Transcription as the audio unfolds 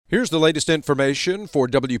Here's the latest information for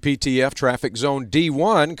WPTF Traffic Zone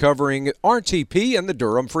D1 covering RTP and the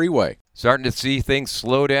Durham Freeway. Starting to see things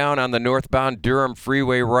slow down on the northbound Durham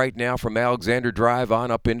Freeway right now from Alexander Drive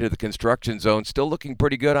on up into the construction zone. Still looking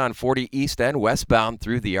pretty good on 40 east and westbound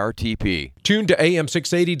through the RTP. Tune to AM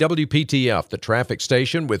 680 WPTF, the traffic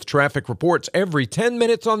station with traffic reports every 10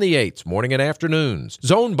 minutes on the 8s, morning and afternoons.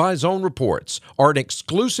 Zone-by-zone reports are an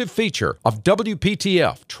exclusive feature of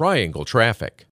WPTF Triangle Traffic.